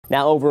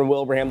Now over in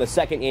Wilbraham, the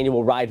second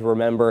annual Ride to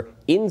Remember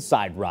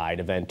Inside Ride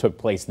event took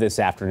place this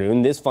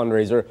afternoon. This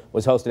fundraiser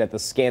was hosted at the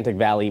Scantic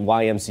Valley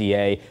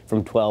YMCA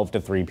from 12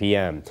 to 3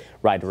 p.m.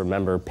 Ride to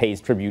Remember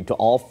pays tribute to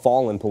all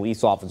fallen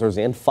police officers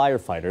and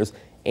firefighters,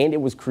 and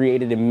it was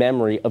created in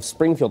memory of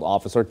Springfield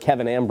officer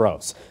Kevin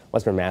Ambrose.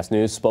 Western Mass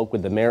News spoke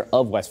with the mayor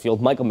of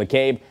Westfield, Michael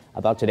McCabe,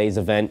 about today's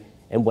event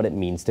and what it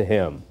means to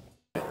him.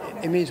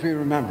 It means we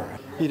remember.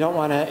 You don't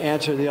want to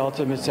answer the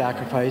ultimate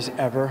sacrifice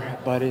ever,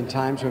 but in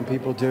times when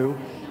people do,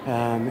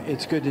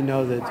 it's good to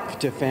know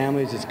that to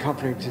families, it's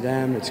comforting to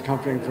them, it's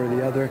comforting for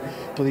the other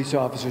police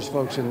officers,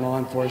 folks in law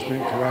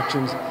enforcement,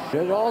 corrections.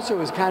 It also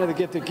is kind of the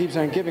gift that keeps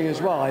on giving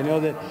as well. I know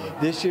that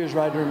this year's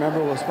Ride to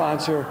Remember will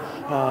sponsor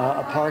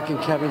a park in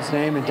Kevin's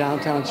name in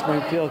downtown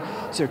Springfield,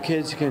 so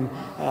kids can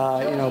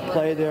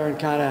play there and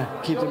kind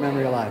of keep the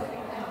memory alive.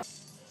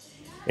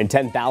 And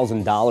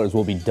 $10,000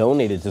 will be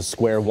donated to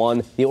Square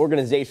One, the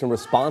organization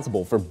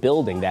responsible for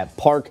building that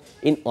park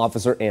in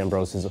Officer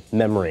Ambrose's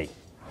memory.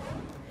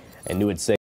 And New at 6.